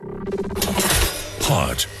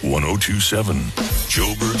Hot 1027.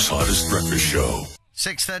 Joburg's hottest breakfast show.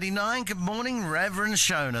 6:39. Good morning, Reverend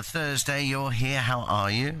Shona. Thursday, you're here. How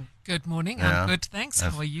are you? Good morning. Yeah. I'm good, thanks.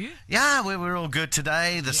 How are you? Yeah, we're all good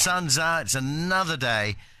today. The sun's out. It's another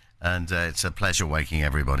day, and it's a pleasure waking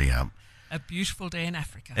everybody up. A beautiful day in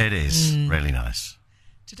Africa. It is really nice.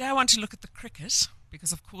 Today I want to look at the cricket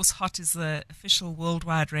because, of course, Hot is the official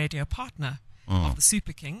worldwide radio partner of the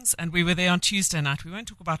Super Kings, and we were there on Tuesday night. We won't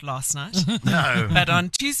talk about last night. No. But on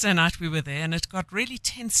Tuesday night we were there, and it got really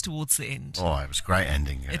tense towards the end. Oh, it was a great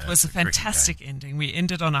ending. It was a fantastic ending. We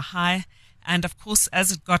ended on a high, and of course,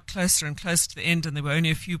 as it got closer and closer to the end, and there were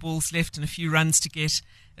only a few balls left and a few runs to get,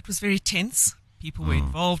 it was very tense. People were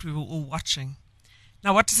involved. We were all watching.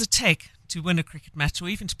 Now, what does it take to win a cricket match or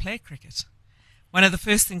even to play cricket? One of the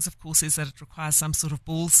first things, of course, is that it requires some sort of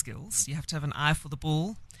ball skills. You have to have an eye for the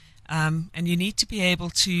ball. And you need to be able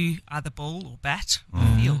to either bowl or bat or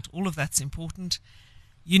field. All of that's important.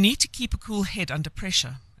 You need to keep a cool head under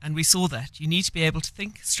pressure, and we saw that. You need to be able to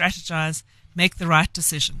think, strategize, make the right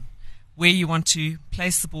decision, where you want to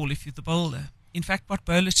place the ball if you're the bowler. In fact, what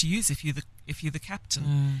bowler to use if you're the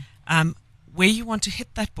captain. Where you want to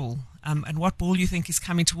hit that ball, and what ball you think is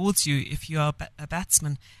coming towards you if you are a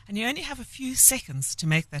batsman. And you only have a few seconds to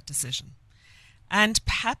make that decision. And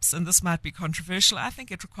perhaps, and this might be controversial, I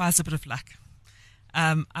think it requires a bit of luck.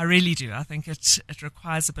 I really do. I think it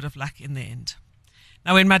requires a bit of luck in the end.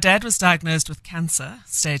 Now, when my dad was diagnosed with cancer,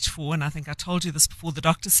 stage 4, and I think I told you this before, the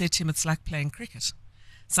doctor said to him it's like playing cricket.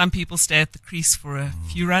 Some people stay at the crease for a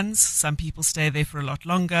few runs, some people stay there for a lot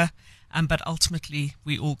longer, but ultimately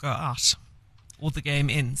we all go out, or the game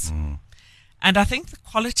ends. And I think the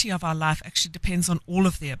quality of our life actually depends on all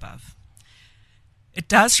of the above. It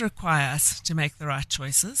does require us to make the right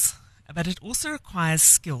choices, but it also requires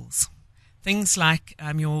skills. Things like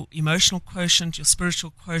your emotional quotient, your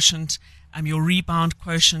spiritual quotient, your rebound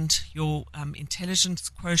quotient, your intelligence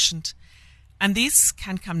quotient. And these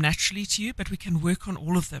can come naturally to you, but we can work on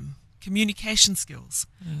all of them. Communication skills.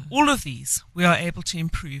 All of these we are able to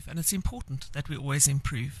improve, and it's important that we always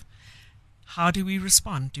improve. How do we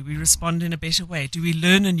respond? Do we respond in a better way? Do we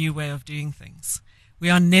learn a new way of doing things? We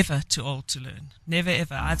are never too old to learn. Never,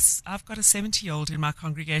 ever. I've got a 70-year-old in my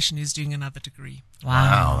congregation who's doing another degree.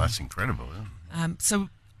 Wow, that's incredible. So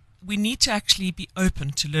we need to actually be open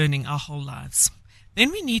to learning our whole lives.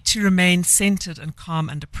 Then we need to remain centered and calm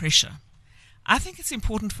under pressure. I think it's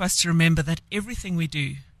important for us to remember that everything we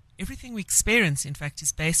do, everything we experience, in fact,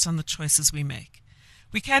 is based on the choices we make.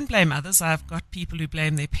 We can blame others. I've got people who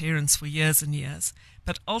blame their parents for years and years.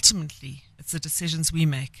 But ultimately, it's the decisions we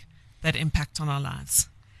make that impact on our lives.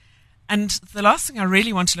 And the last thing I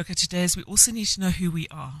really want to look at today is we also need to know who we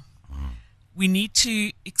are. We need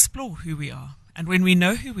to explore who we are. And when we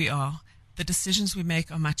know who we are, the decisions we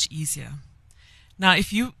make are much easier. Now,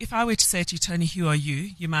 if I were to say to you, Tony, who are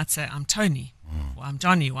you? You might say, I'm Tony, or I'm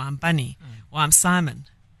Johnny, or I'm Bunny, or I'm Simon.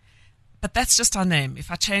 But that's just our name. If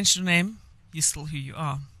I changed your name, you're still who you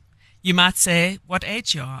are. You might say what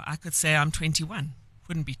age you are. I could say I'm 21.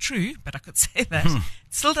 Wouldn't be true, but I could say that. It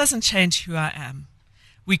still doesn't change who I am.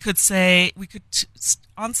 We could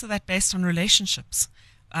answer that based on relationships,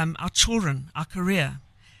 our children, our career.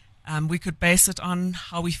 We could base it on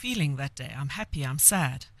how we're feeling that day. I'm happy, I'm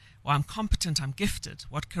sad, or I'm competent, I'm gifted,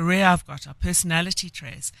 what career I've got, our personality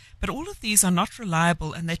traits. But all of these are not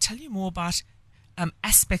reliable, and they tell you more about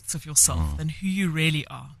aspects of yourself than who you really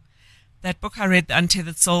are. That book I read, The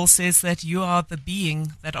Untethered Soul, says that you are the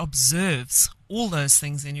being that observes all those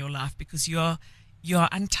things in your life because you are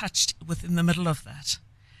untouched within the middle of that.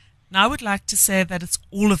 Now, I would like to say that it's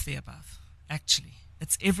all of the above, actually.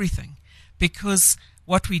 It's everything. Because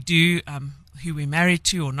what we do, who we're married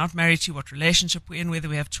to or not married to, what relationship we're in, whether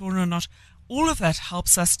we have children or not, all of that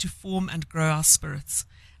helps us to form and grow our spirits.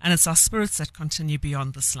 And it's our spirits that continue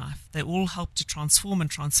beyond this life. They all help to transform and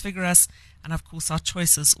transfigure us. And of course, our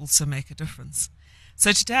choices also make a difference.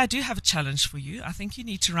 So today I do have a challenge for you. I think you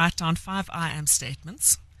need to write down 5 I am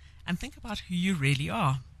statements and think about who you really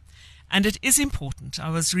are. And it is important. I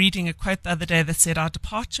was reading a quote the other day that said, our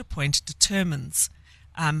departure point determines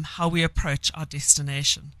how we approach our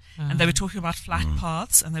destination. And they were talking about flight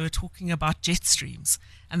paths, and they were talking about jet streams.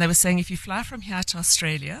 And they were saying if you fly from here to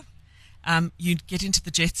Australia, you get into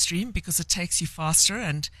the jet stream because it takes you faster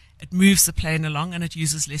and it moves the plane along and it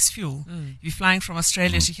uses less fuel. If you're flying from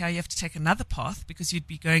Australia to here, you have to take another path because you'd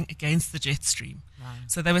be going against the jet stream.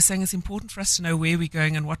 So they were saying it's important for us to know where we're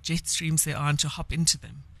going and what jet streams there are and to hop into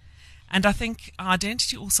them. And I think our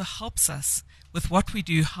identity also helps us with what we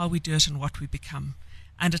do, how we do it, and what we become.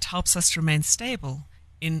 And it helps us to remain stable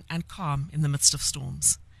and calm in the midst of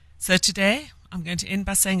storms. So today, I'm going to end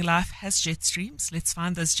by saying life has jet streams. Let's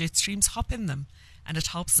find those jet streams, hop in them, and it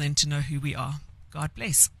helps then to know who we are. God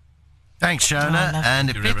bless. Thanks, Shona. And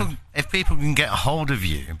if people can get a hold of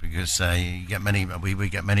you, because you get we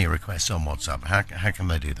get many requests on WhatsApp, how can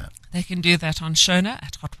they do that? They can do that on Shona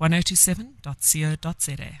at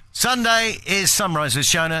hot1027.co.za. Sunday is Sunrise with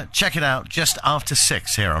Shona. Check it out just after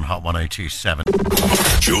 6 here on Hot 102.7.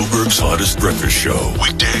 Joburg's Hottest Breakfast Show.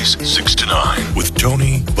 Weekdays 6 to 9 with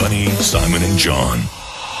Tony, Bunny, Simon, and John.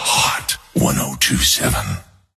 Hot 102.7.